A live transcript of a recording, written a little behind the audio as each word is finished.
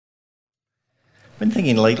Been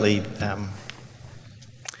thinking lately,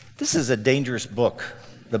 this is a dangerous book,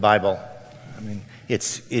 the Bible. I mean,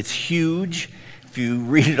 it's huge. If you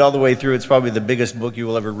read it all the way through, it's probably the biggest book you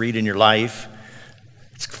will ever read in your life.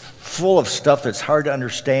 It's full of stuff that's hard to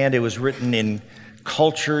understand. It was written in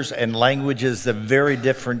cultures and languages that are very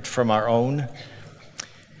different from our own.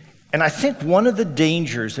 And I think one of the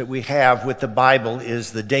dangers that we have with the Bible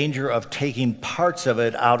is the danger of taking parts of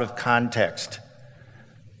it out of context.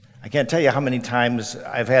 I can't tell you how many times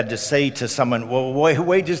I've had to say to someone, well,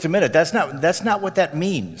 wait just a minute, that's not what that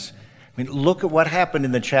means. I mean, look at what happened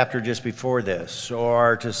in the chapter just before this.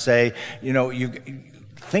 Or to say, you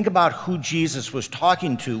think about who Jesus was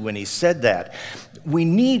talking to when he said that. We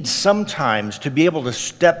need sometimes to be able to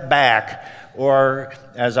step back, or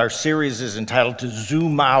as our series is entitled, to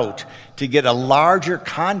zoom out, to get a larger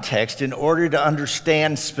context in order to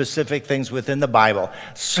understand specific things within the Bible.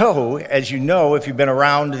 So, as you know, if you've been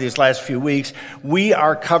around these last few weeks, we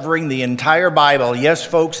are covering the entire Bible. Yes,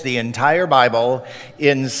 folks, the entire Bible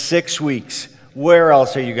in 6 weeks. Where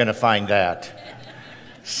else are you going to find that?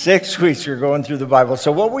 6 weeks you're going through the Bible.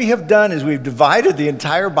 So what we have done is we've divided the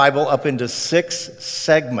entire Bible up into 6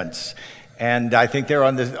 segments. And I think they're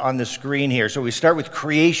on the screen here. So we start with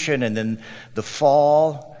creation, and then the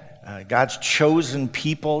fall, God's chosen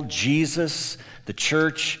people, Jesus, the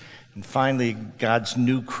church, and finally God's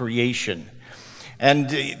new creation. And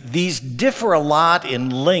these differ a lot in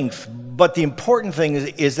length, but the important thing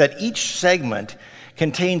is that each segment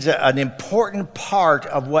contains an important part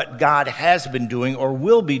of what God has been doing or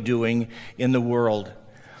will be doing in the world.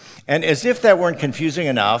 And as if that weren't confusing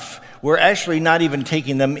enough, we're actually not even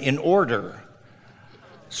taking them in order.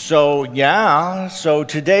 So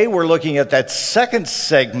today we're looking at that second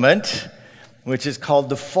segment, which is called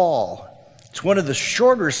the fall. It's one of the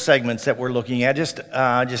shorter segments that we're looking at,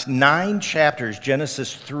 just 9 chapters,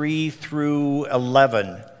 Genesis 3 through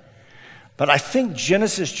 11. But I think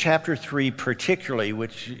Genesis chapter 3 particularly,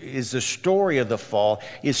 which is the story of the fall,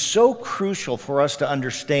 is so crucial for us to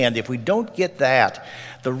understand. If we don't get that,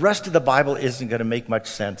 the rest of the Bible isn't going to make much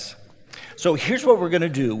sense. So here's what we're going to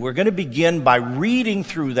do. We're going to begin by reading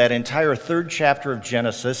through that entire 3rd chapter of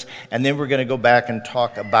Genesis, and then we're going to go back and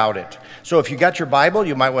talk about it. So if you got your Bible,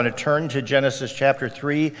 you might want to turn to Genesis chapter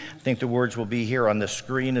 3. I think the words will be here on the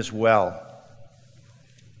screen as well.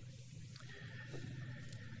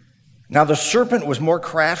 Now the serpent was more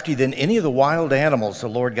crafty than any of the wild animals the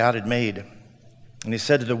Lord God had made. And he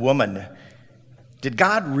said to the woman, "Did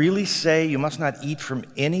God really say you must not eat from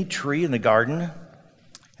any tree in the garden?"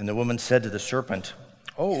 And the woman said to the serpent,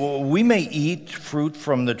 "Oh, we may eat fruit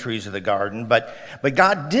from the trees of the garden, but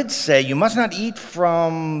God did say you must not eat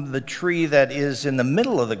from the tree that is in the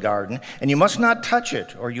middle of the garden, and you must not touch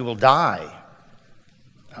it, or you will die."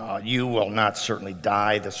 "You will not certainly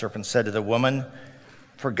die," the serpent said to the woman.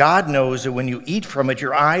 "For God knows that when you eat from it,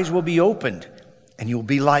 your eyes will be opened, and you will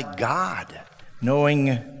be like God,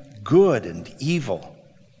 knowing good and evil."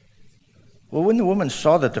 Well, when the woman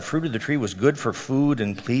saw that the fruit of the tree was good for food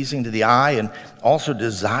and pleasing to the eye and also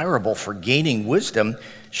desirable for gaining wisdom,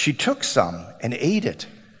 she took some and ate it.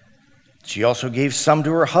 She also gave some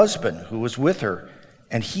to her husband who was with her,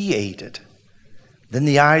 and he ate it. Then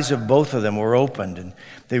the eyes of both of them were opened, and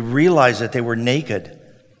they realized that they were naked.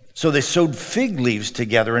 So they sewed fig leaves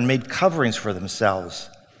together and made coverings for themselves.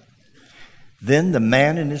 Then the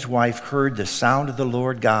man and his wife heard the sound of the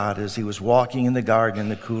Lord God as he was walking in the garden in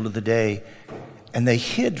the cool of the day, and they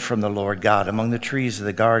hid from the Lord God among the trees of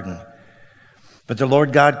the garden. But the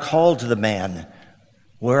Lord God called to the man,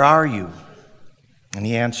 "Where are you?" And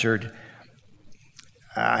he answered,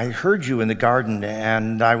 "I heard you in the garden,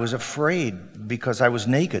 and I was afraid because I was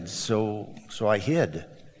naked, so I hid."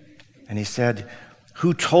 And he said,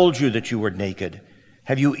 "Who told you that you were naked?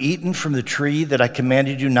 Have you eaten from the tree that I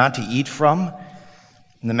commanded you not to eat from?"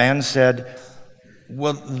 And the man said,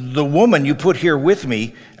 "Well, the woman you put here with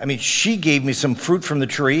me, she gave me some fruit from the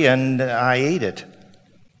tree and I ate it."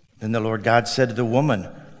 Then the Lord God said to the woman,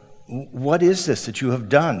 "What is this that you have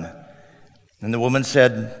done?" And the woman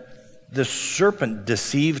said, "The serpent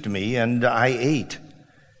deceived me and I ate."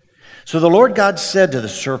 So the Lord God said to the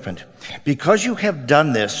serpent, "Because you have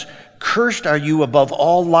done this, cursed are you above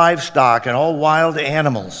all livestock and all wild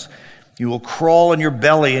animals. You will crawl on your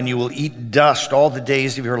belly and you will eat dust all the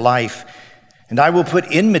days of your life. And I will put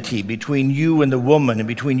enmity between you and the woman and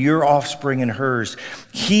between your offspring and hers.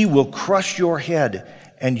 He will crush your head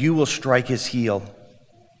and you will strike his heel."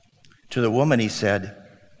 To the woman he said,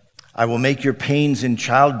 "I will make your pains in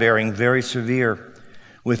childbearing very severe.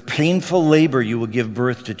 With painful labor you will give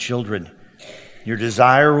birth to children. Your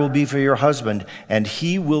desire will be for your husband, and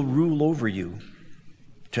he will rule over you."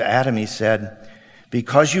 To Adam he said,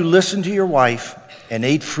 Because you listened to your wife and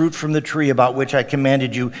ate fruit from the tree about which I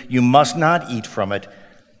commanded you, you must not eat from it.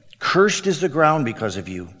 Cursed is the ground because of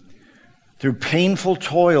you. Through painful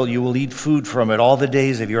toil you will eat food from it all the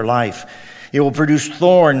days of your life. It will produce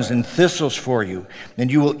thorns and thistles for you, and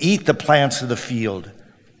you will eat the plants of the field.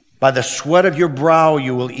 By the sweat of your brow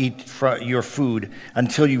you will eat your food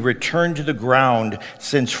until you return to the ground,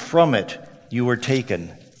 since from it you were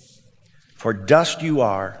taken. For dust you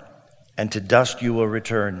are, and to dust you will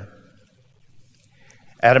return.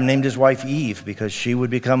 Adam named his wife Eve because she would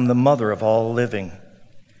become the mother of all living.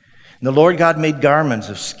 And the Lord God made garments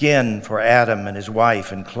of skin for Adam and his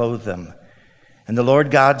wife and clothed them. And the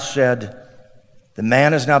Lord God said, the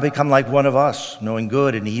man has now become like one of us, knowing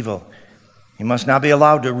good and evil. He must not be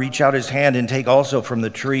allowed to reach out his hand and take also from the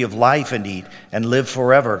tree of life and eat and live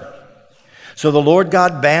forever. So the Lord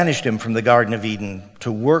God banished him from the Garden of Eden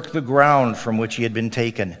to work the ground from which he had been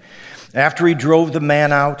taken. After he drove the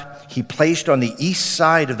man out, he placed on the east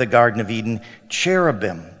side of the Garden of Eden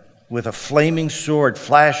cherubim with a flaming sword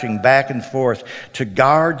flashing back and forth to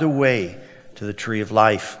guard the way to the tree of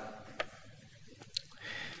life.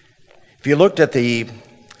 If you looked at the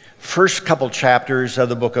first couple chapters of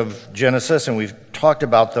the book of Genesis, and we've talked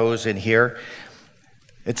about those in here,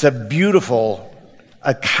 it's a beautiful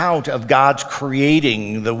account of God's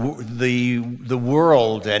creating the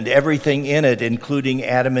world and everything in it, including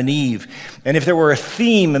Adam and Eve. And if there were a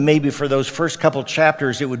theme maybe for those first couple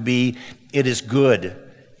chapters, it would be, it is good.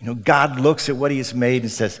 God looks at what he has made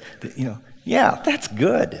and says, yeah, that's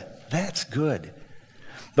good. That's good.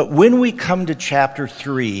 But when we come to chapter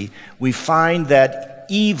 3, we find that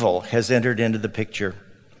evil has entered into the picture.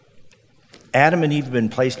 Adam and Eve have been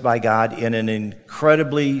placed by God in an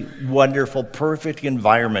incredibly wonderful, perfect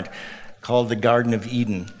environment called the Garden of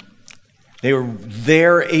Eden. They were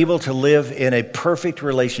there able to live in a perfect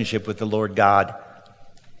relationship with the Lord God.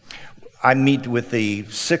 I meet with the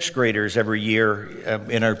sixth graders every year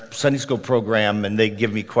in our Sunday school program, and they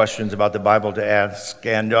give me questions about the Bible to ask.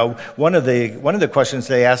 And one of the questions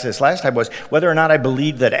they asked this last time was whether or not I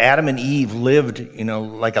believed that Adam and Eve lived,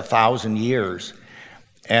 like 1,000 years.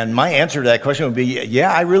 And my answer to that question would be,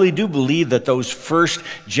 yeah, I really do believe that those first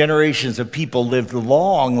generations of people lived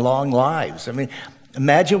long, long lives. I mean,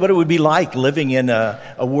 imagine what it would be like living in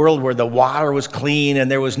a world where the water was clean and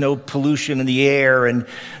there was no pollution in the air and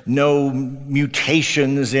no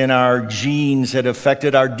mutations in our genes that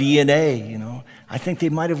affected our DNA. I think they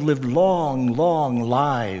might have lived long, long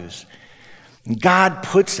lives. God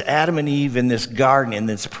puts Adam and Eve in this garden, in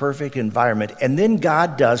this perfect environment, and then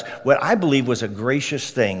God does what I believe was a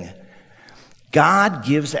gracious thing. God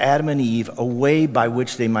gives Adam and Eve a way by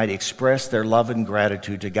which they might express their love and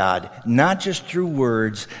gratitude to God, not just through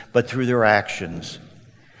words, but through their actions.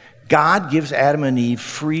 God gives Adam and Eve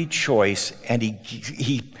free choice, and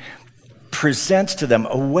he presents to them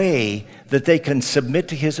a way that they can submit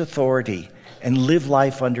to his authority and live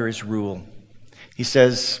life under his rule. He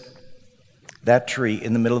says, that tree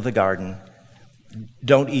in the middle of the garden,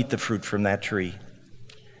 don't eat the fruit from that tree.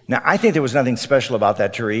 Now, I think there was nothing special about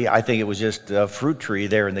that tree. I think it was just a fruit tree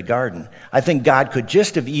there in the garden. I think God could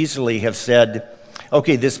just have easily have said,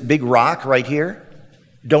 okay, this big rock right here,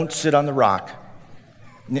 don't sit on the rock.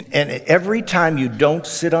 And every time you don't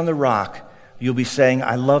sit on the rock, you'll be saying,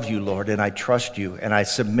 I love you, Lord, and I trust you, and I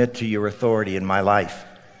submit to your authority in my life.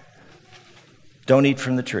 Don't eat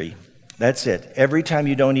from the tree. That's it. Every time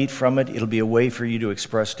you don't eat from it, it'll be a way for you to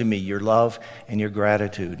express to me your love and your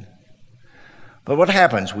gratitude. But what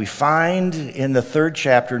happens? We find in the third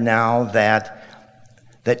chapter now that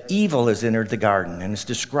evil has entered the garden, and it's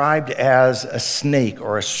described as a snake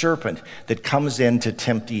or a serpent that comes in to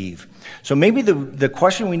tempt Eve. So maybe the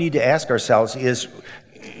question we need to ask ourselves is,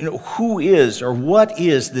 who is or what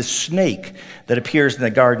is this snake that appears in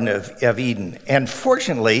the Garden of Eden? And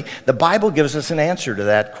fortunately, the Bible gives us an answer to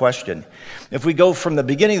that question. If we go from the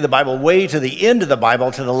beginning of the Bible way to the end of the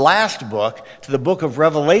Bible, to the last book, to the book of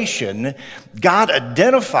Revelation, God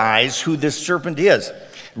identifies who this serpent is.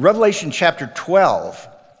 Revelation chapter 12,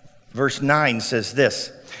 verse 9 says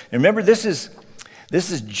this. Now remember, this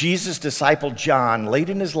is Jesus' disciple John. Late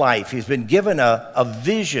in his life, he's been given a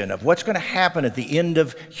vision of what's going to happen at the end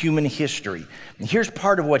of human history. And here's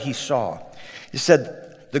part of what he saw. He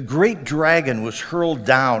said, the great dragon was hurled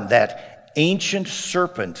down, that ancient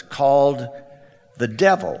serpent called the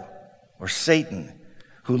devil or Satan,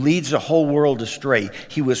 who leads the whole world astray.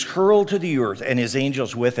 He was hurled to the earth and his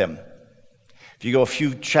angels with him. If you go a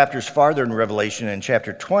few chapters farther in Revelation, in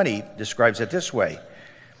chapter 20, describes it this way.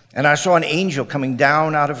 And I saw an angel coming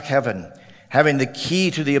down out of heaven, having the key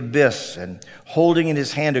to the abyss and holding in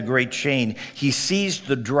his hand a great chain. He seized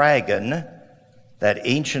the dragon, that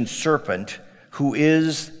ancient serpent who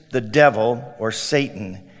is the devil or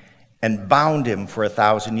Satan, and bound him for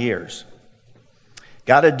 1,000 years.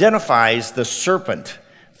 God identifies the serpent.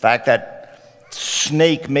 In fact, that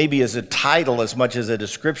snake maybe is a title as much as a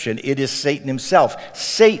description. It is Satan himself.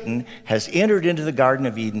 Satan has entered into the Garden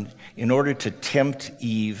of Eden in order to tempt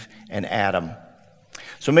Eve and Adam.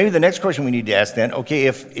 So maybe the next question we need to ask then, okay,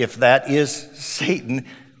 if that is Satan,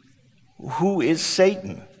 who is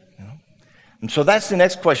Satan? And so that's the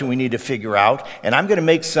next question we need to figure out. And I'm going to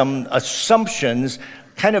make some assumptions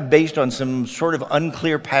kind of based on some sort of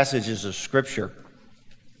unclear passages of Scripture.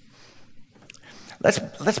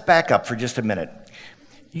 Let's back up for just a minute.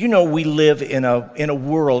 You know, we live in a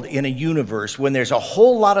world, in a universe, when there's a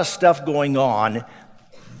whole lot of stuff going on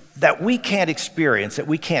that we can't experience, that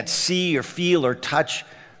we can't see or feel or touch.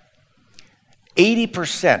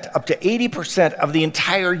 80%, up to 80% of the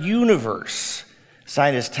entire universe,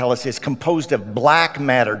 scientists tell us, is composed of black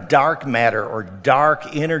matter, or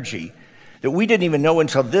dark energy that we didn't even know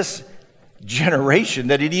until this generation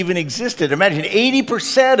that it even existed. Imagine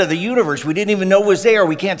 80% of the universe we didn't even know was there.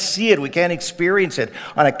 We can't see it. We can't experience it.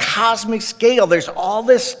 On a cosmic scale, there's all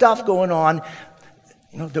this stuff going on,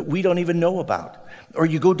 that we don't even know about. Or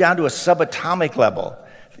you go down to a subatomic level.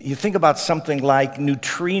 You think about something like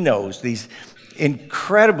neutrinos, these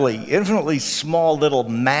incredibly, infinitely small little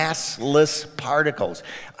massless particles.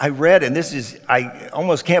 I read, and I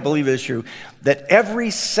almost can't believe it's true, that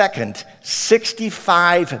every second,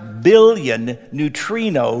 65 billion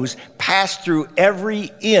neutrinos pass through every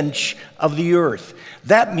inch of the earth.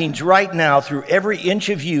 That means right now, through every inch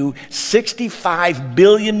of you, 65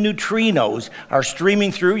 billion neutrinos are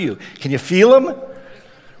streaming through you. Can you feel them?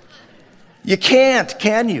 You can't,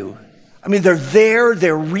 can you? I mean, they're there,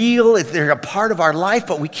 they're real, they're a part of our life,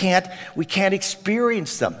 but we can't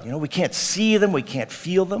experience them. We can't see them, we can't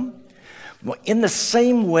feel them. Well, in the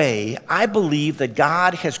same way, I believe that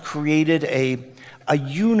God has created a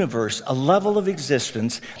universe, a level of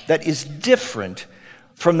existence that is different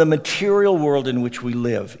from the material world in which we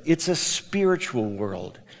live. It's a spiritual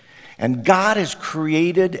world. And God has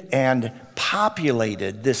created and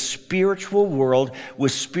populated this spiritual world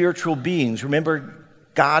with spiritual beings. Remember,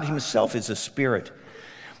 God himself is a spirit.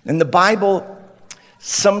 And the Bible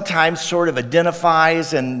sometimes sort of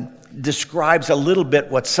identifies and describes a little bit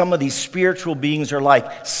what some of these spiritual beings are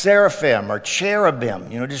like. Seraphim or cherubim,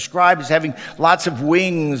 described as having lots of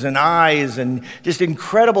wings and eyes, and just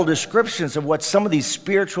incredible descriptions of what some of these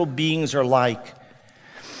spiritual beings are like.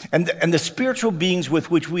 And the spiritual beings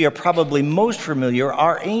with which we are probably most familiar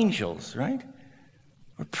are angels, right?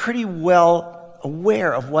 We're pretty well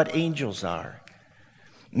aware of what angels are.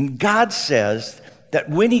 And God says that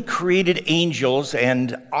when he created angels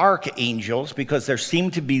and archangels, because there seem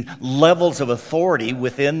to be levels of authority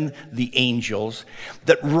within the angels,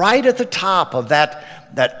 that right at the top of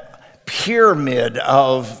that pyramid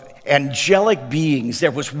of angelic beings,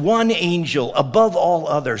 there was one angel above all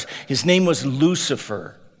others. His name was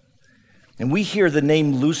Lucifer. And we hear the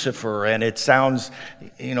name Lucifer, and it sounds,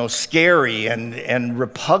 scary and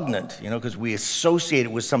repugnant, because we associate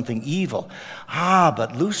it with something evil.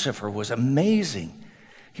 But Lucifer was amazing.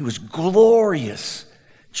 He was glorious,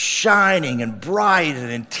 shining and bright and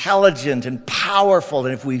intelligent and powerful.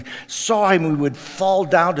 And if we saw him, we would fall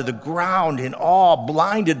down to the ground in awe,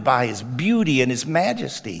 blinded by his beauty and his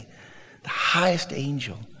majesty. The highest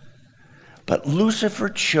angel. But Lucifer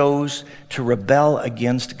chose to rebel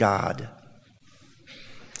against God.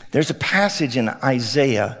 There's a passage in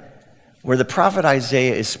Isaiah where the prophet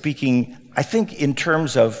Isaiah is speaking, I think, in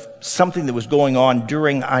terms of something that was going on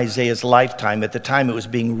during Isaiah's lifetime, at the time it was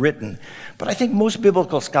being written. But I think most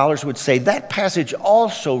biblical scholars would say that passage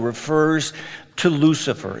also refers to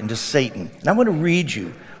Lucifer and to Satan. And I want to read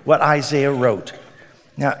you what Isaiah wrote.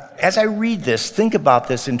 Now, as I read this, think about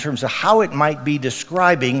this in terms of how it might be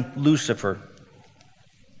describing Lucifer.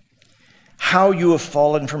 How you have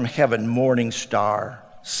fallen from heaven, morning star,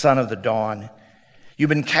 son of the dawn. You've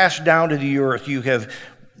been cast down to the earth.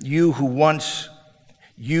 You who once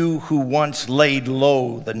laid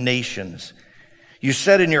low the nations. You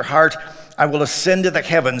said in your heart, I will ascend to the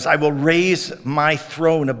heavens. I will raise my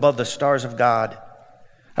throne above the stars of God.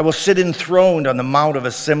 I will sit enthroned on the mount of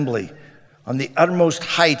assembly, on the uttermost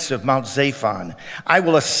heights of Mount Zaphon. I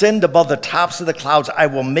will ascend above the tops of the clouds. I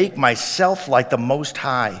will make myself like the Most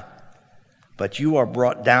High. But you are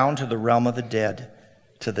brought down to the realm of the dead,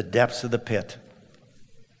 to the depths of the pit.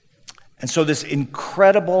 And so this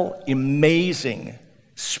incredible, amazing,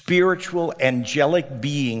 spiritual, angelic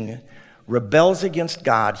being rebels against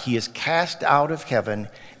God. He is cast out of heaven,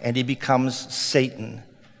 and he becomes Satan,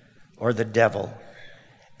 or the devil.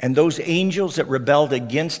 And those angels that rebelled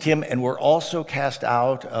against him and were also cast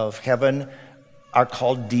out of heaven are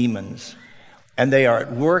called demons. And they are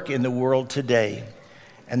at work in the world today.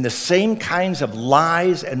 And the same kinds of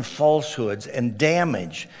lies and falsehoods and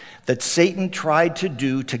damage that Satan tried to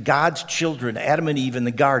do to God's children, Adam and Eve in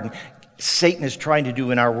the garden, Satan is trying to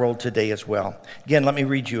do in our world today as well. Again, let me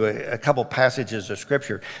read you a couple passages of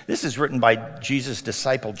Scripture. This is written by Jesus'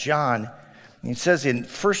 disciple John. He says in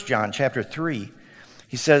 1 John chapter 3,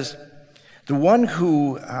 he says, the one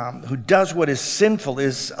who does what is sinful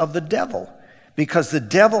is of the devil, because the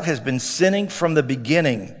devil has been sinning from the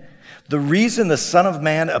beginning. The reason the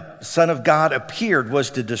Son of God appeared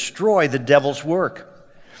was to destroy the devil's work.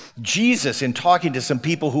 Jesus, in talking to some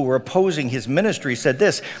people who were opposing his ministry, said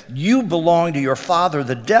this, you belong to your father,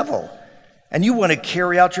 the devil, and you want to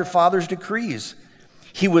carry out your father's decrees.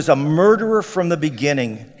 He was a murderer from the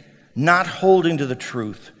beginning, not holding to the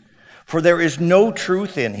truth, for there is no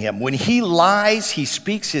truth in him. When he lies, he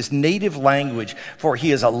speaks his native language, for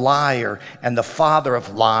he is a liar and the father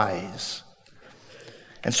of lies.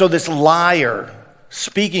 And so this liar,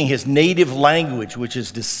 speaking his native language, which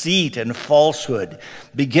is deceit and falsehood,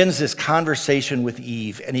 begins this conversation with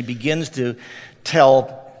Eve, and he begins to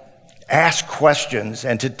ask questions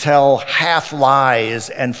and to tell half lies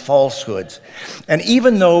and falsehoods. And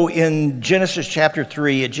even though in Genesis chapter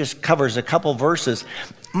 3, it just covers a couple verses,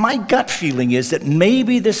 my gut feeling is that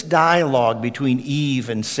maybe this dialogue between Eve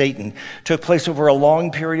and Satan took place over a long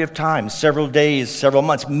period of time, several days, several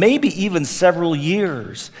months, maybe even several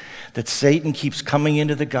years, that Satan keeps coming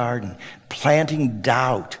into the garden, planting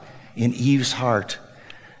doubt in Eve's heart,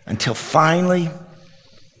 until finally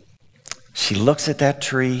she looks at that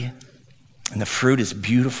tree and the fruit is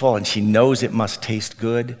beautiful and she knows it must taste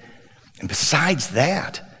good. And besides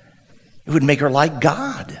that, it would make her like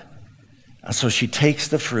God. And so she takes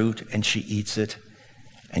the fruit and she eats it,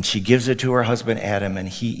 and she gives it to her husband Adam, and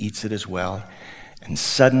he eats it as well. And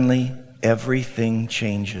suddenly everything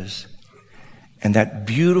changes. And that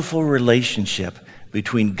beautiful relationship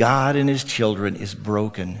between God and his children is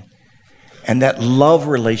broken. And that love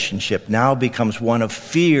relationship now becomes one of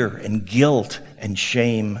fear and guilt and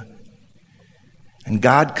shame. And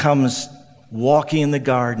God comes walking in the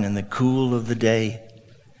garden in the cool of the day.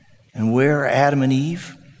 And where are Adam and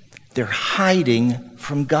Eve? They're hiding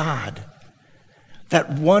from God.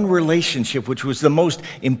 That one relationship, which was the most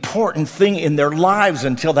important thing in their lives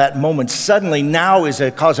until that moment, suddenly now is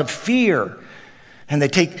a cause of fear. And they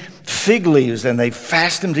take fig leaves and they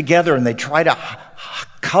fast them together and they try to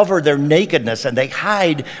cover their nakedness and they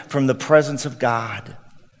hide from the presence of God.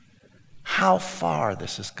 How far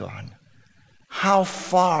this has gone. How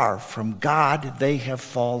far from God they have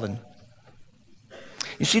fallen.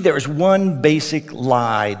 You see, there is one basic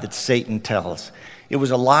lie that Satan tells. It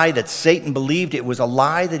was a lie that Satan believed. It was a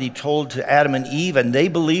lie that he told to Adam and Eve, and they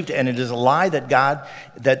believed, and it is a lie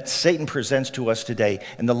that Satan presents to us today.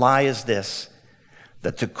 And the lie is this,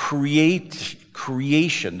 that the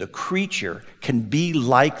creation, the creature, can be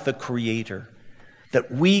like the Creator,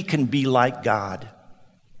 that we can be like God.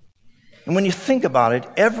 And when you think about it,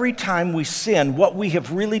 every time we sin, what we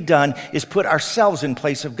have really done is put ourselves in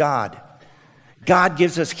place of God. God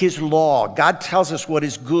gives us his law. God tells us what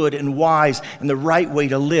is good and wise and the right way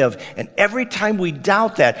to live. And every time we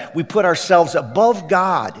doubt that, we put ourselves above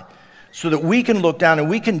God so that we can look down and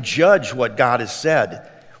we can judge what God has said.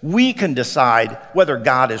 We can decide whether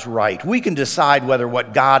God is right. We can decide whether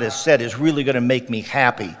what God has said is really going to make me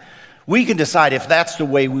happy. We can decide if that's the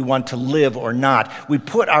way we want to live or not. We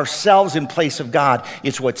put ourselves in place of God.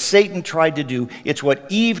 It's what Satan tried to do. It's what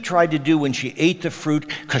Eve tried to do when she ate the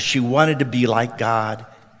fruit because she wanted to be like God.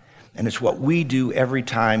 And it's what we do every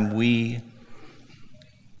time we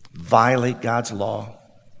violate God's law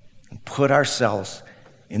and put ourselves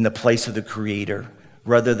in the place of the Creator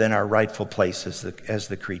rather than our rightful place as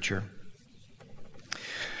the creature.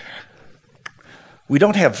 We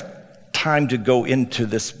don't have time to go into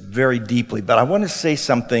this very deeply, but I want to say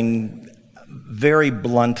something very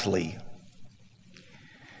bluntly.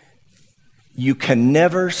 You can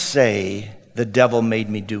never say, the devil made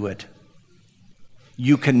me do it.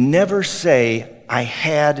 You can never say, I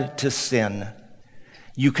had to sin.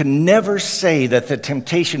 You can never say that the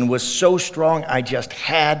temptation was so strong, I just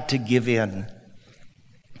had to give in.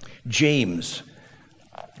 James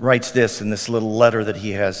writes this in this little letter that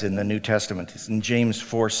he has in the New Testament. It's in James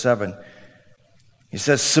 4:7. He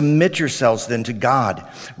says, submit yourselves then to God.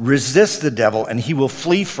 Resist the devil and he will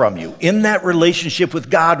flee from you. In that relationship with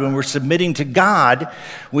God, when we're submitting to God,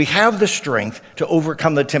 we have the strength to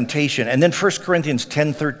overcome the temptation. And then 1 Corinthians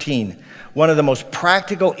 10:13, one of the most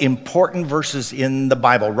practical, important verses in the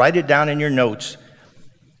Bible. Write it down in your notes.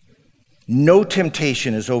 No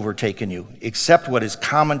temptation has overtaken you except what is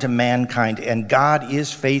common to mankind, and God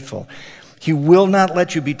is faithful. He will not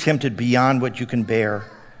let you be tempted beyond what you can bear.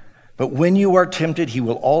 But when you are tempted, he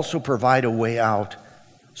will also provide a way out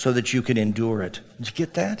so that you can endure it. Did you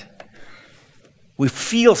get that? We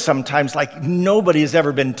feel sometimes like nobody has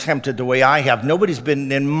ever been tempted the way I have. Nobody's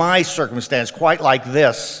been in my circumstance quite like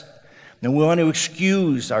this. And we want to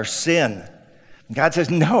excuse our sin. God says,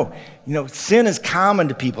 no, sin is common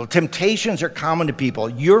to people. Temptations are common to people.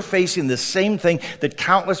 You're facing the same thing that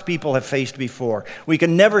countless people have faced before. We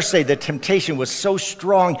can never say that temptation was so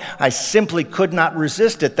strong, I simply could not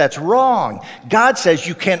resist it. That's wrong. God says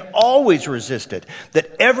you can always resist it,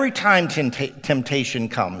 that every time temptation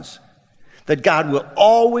comes, that God will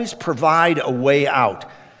always provide a way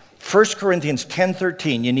out. 1 Corinthians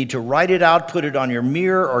 10:13, you need to write it out, put it on your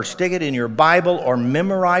mirror, or stick it in your Bible, or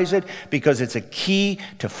memorize it, because it's a key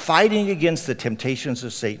to fighting against the temptations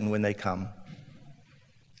of Satan when they come.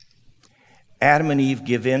 Adam and Eve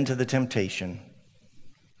give in to the temptation.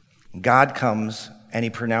 God comes and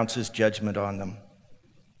he pronounces judgment on them.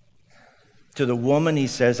 To the woman, he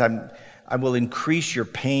says, I will increase your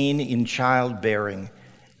pain in childbearing.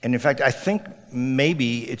 And in fact, I think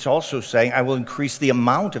maybe it's also saying, I will increase the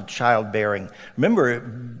amount of childbearing.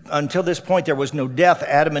 Remember, until this point, there was no death.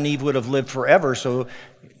 Adam and Eve would have lived forever, so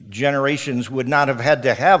generations would not have had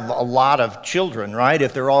to have a lot of children, right,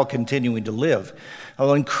 if they're all continuing to live. I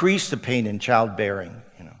will increase the pain in childbearing.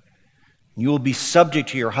 You will be subject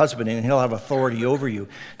to your husband, and he'll have authority over you.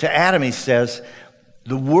 To Adam, he says,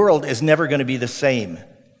 the world is never going to be the same.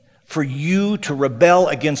 For you to rebel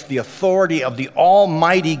against the authority of the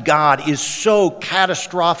Almighty God is so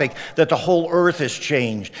catastrophic that the whole earth has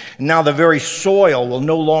changed. And now the very soil will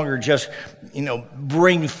no longer just,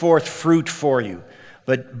 bring forth fruit for you.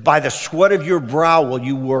 But by the sweat of your brow will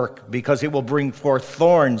you work, because it will bring forth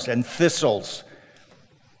thorns and thistles,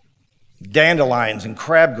 dandelions and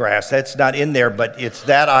crabgrass. That's not in there, but it's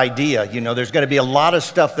that idea. There's going to be a lot of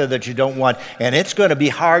stuff there that you don't want, and it's going to be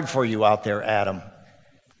hard for you out there, Adam.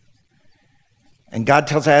 And God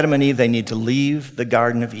tells Adam and Eve they need to leave the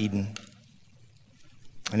Garden of Eden.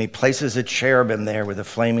 And he places a cherubim there with a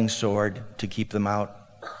flaming sword to keep them out.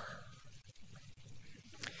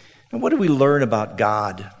 And what do we learn about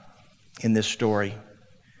God in this story?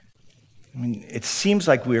 It seems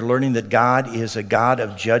like we're learning that God is a God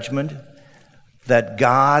of judgment, that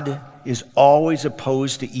God is always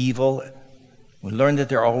opposed to evil. We learn that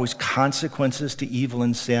there are always consequences to evil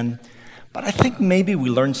and sin. But I think maybe we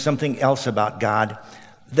learned something else about God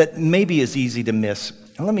that maybe is easy to miss.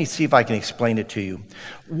 And let me see if I can explain it to you.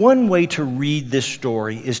 One way to read this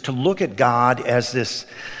story is to look at God as this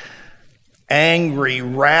angry,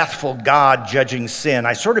 wrathful God judging sin.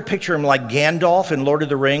 I sort of picture him like Gandalf in Lord of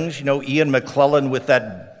the Rings, Ian McClellan with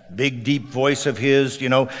that big, deep voice of his,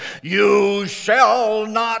 you shall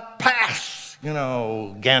not pass,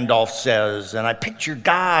 Gandalf says. And I picture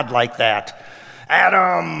God like that.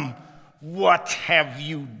 Adam, what have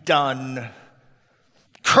you done?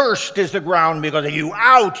 Cursed is the ground because of you.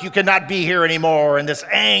 Out, you cannot be here anymore. And this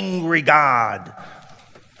angry God.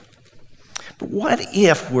 But what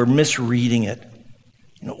if we're misreading it?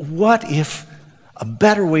 What if a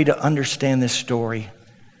better way to understand this story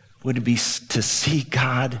would be to see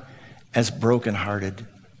God as brokenhearted?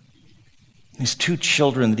 These two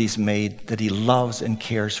children that he's made, that he loves and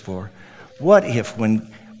cares for. What if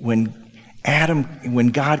when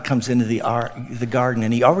God comes into the garden,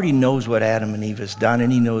 and he already knows what Adam and Eve has done,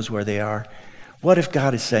 and he knows where they are, what if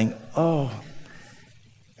God is saying, oh,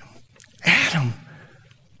 Adam,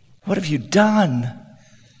 what have you done?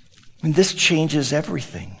 This changes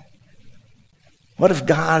everything. What if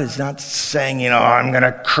God is not saying, I'm going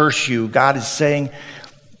to curse you? God is saying,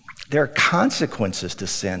 there are consequences to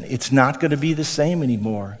sin. It's not going to be the same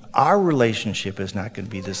anymore. Our relationship is not going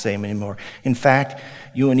to be the same anymore. In fact,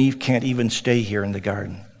 you and Eve can't even stay here in the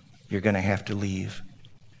garden. You're going to have to leave.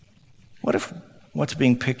 What if what's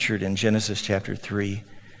being pictured in Genesis chapter 3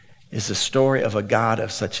 is the story of a God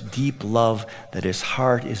of such deep love that his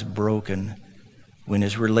heart is broken when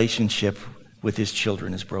his relationship with his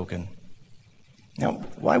children is broken? Now,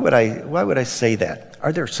 why would I say that?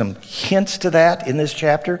 Are there some hints to that in this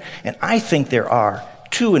chapter? And I think there are,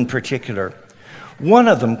 two in particular. One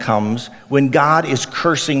of them comes when God is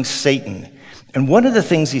cursing Satan. And one of the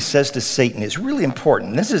things he says to Satan is really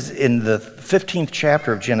important. This is in the 15th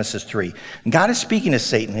chapter of Genesis 3. And God is speaking to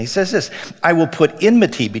Satan. He says this, I will put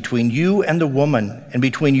enmity between you and the woman, and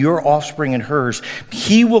between your offspring and hers.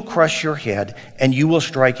 He will crush your head, and you will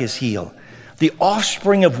strike his heel. The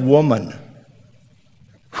offspring of woman.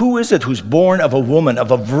 Who is it who's born of a woman,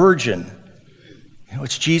 of a virgin?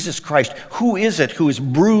 It's Jesus Christ. Who is it who is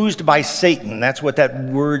bruised by Satan? That's what that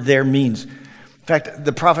word there means. In fact,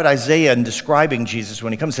 the prophet Isaiah, in describing Jesus,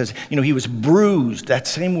 when he comes, says, he was bruised. That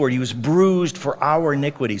same word, he was bruised for our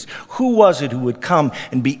iniquities. Who was it who would come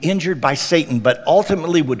and be injured by Satan, but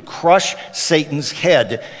ultimately would crush Satan's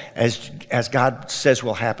head, as God says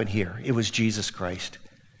will happen here? It was Jesus Christ.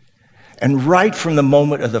 And right from the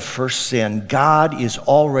moment of the first sin, God is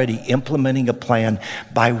already implementing a plan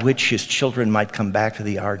by which his children might come back to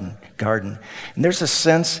the garden. And there's a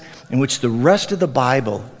sense in which the rest of the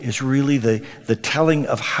Bible is really the telling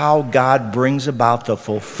of how God brings about the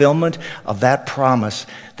fulfillment of that promise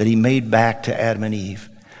that he made back to Adam and Eve.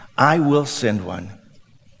 I will send one,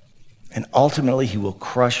 and ultimately he will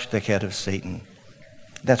crush the head of Satan.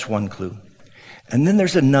 That's one clue. And then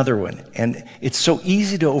there's another one, and it's so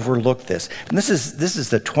easy to overlook this. And this is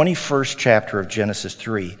the 21st chapter of Genesis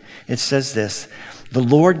 3. It says this: the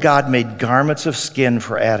Lord God made garments of skin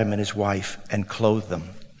for Adam and his wife and clothed them.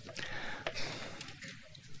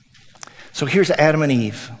 So here's Adam and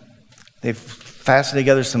Eve. They've fastened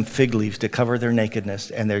together some fig leaves to cover their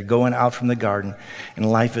nakedness, and they're going out from the garden,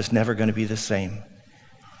 and life is never going to be the same.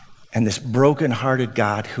 And this broken-hearted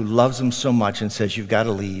God who loves them so much and says, you've got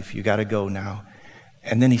to leave, you've got to go now.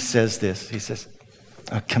 And then he says this, he says,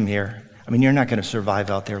 come here. You're not going to survive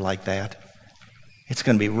out there like that. It's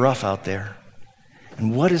going to be rough out there.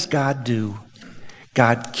 And what does God do?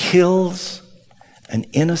 God kills an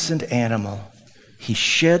innocent animal. He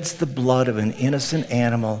sheds the blood of an innocent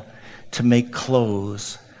animal to make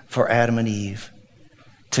clothes for Adam and Eve,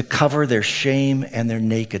 to cover their shame and their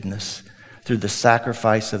nakedness through the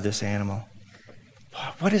sacrifice of this animal.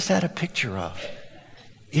 What is that a picture of?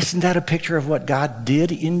 Isn't that a picture of what God did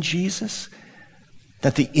in Jesus?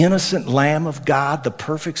 That the innocent Lamb of God, the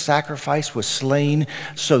perfect sacrifice, was slain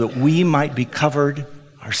so that we might be covered,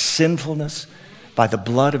 our sinfulness, by the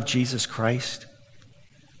blood of Jesus Christ.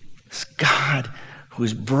 This God who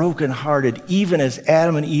is brokenhearted, even as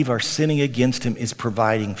Adam and Eve are sinning against him, is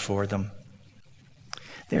providing for them.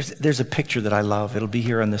 There's a picture that I love. It'll be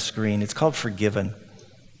here on the screen. It's called Forgiven.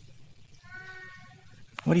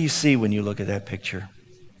 What do you see when you look at that picture?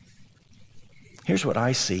 Here's what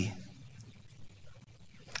I see.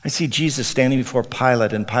 I see Jesus standing before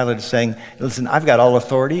Pilate, and Pilate is saying, listen, I've got all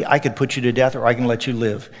authority. I could put you to death or I can let you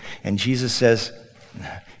live. And Jesus says,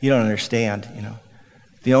 you don't understand,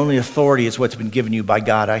 The only authority is what's been given you by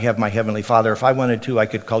God. I have my heavenly Father. If I wanted to, I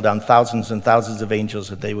could call down thousands and thousands of angels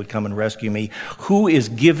that they would come and rescue me. Who is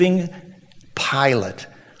giving Pilate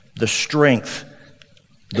the strength,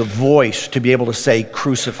 the voice to be able to say,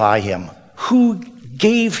 crucify him? Who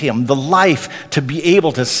gave him the life to be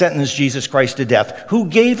able to sentence Jesus Christ to death? Who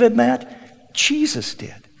gave him that? Jesus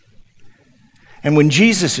did. And when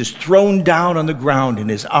Jesus is thrown down on the ground and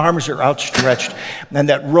his arms are outstretched and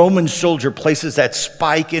that Roman soldier places that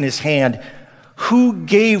spike in his hand, who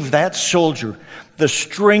gave that soldier the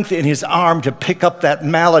strength in his arm to pick up that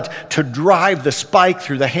mallet to drive the spike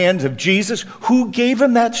through the hands of Jesus? Who gave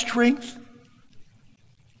him that strength?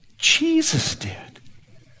 Jesus did.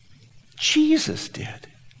 Jesus did.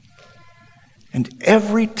 And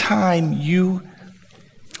every time you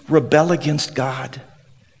rebel against God,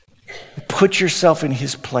 put yourself in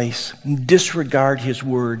his place and disregard his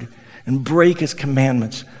word and break his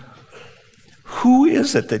commandments, who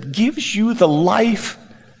is it that gives you the life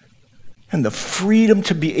and the freedom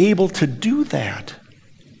to be able to do that?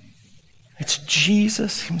 It's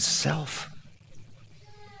Jesus himself.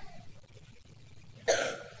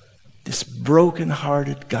 This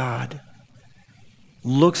broken-hearted God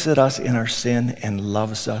looks at us in our sin and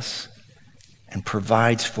loves us and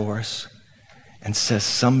provides for us and says,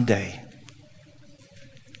 someday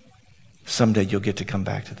you'll get to come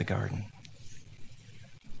back to the garden.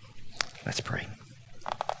 Let's pray.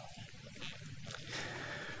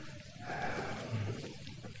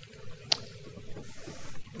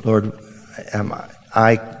 Lord,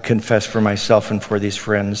 I confess for myself and for these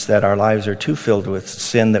friends that our lives are too filled with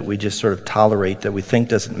sin that we just sort of tolerate, that we think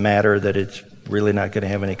doesn't matter, that it's really not going to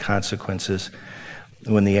have any consequences,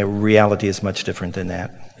 when the reality is much different than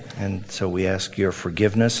that. And so we ask your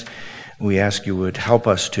forgiveness. We ask you would help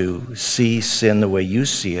us to see sin the way you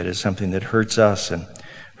see it, as something that hurts us and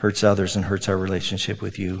hurts others and hurts our relationship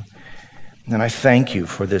with you. And I thank you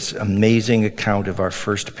for this amazing account of our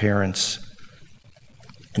first parents,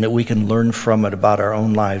 and that we can learn from it about our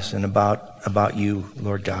own lives and about you,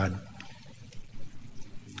 Lord God.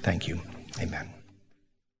 Thank you. Amen.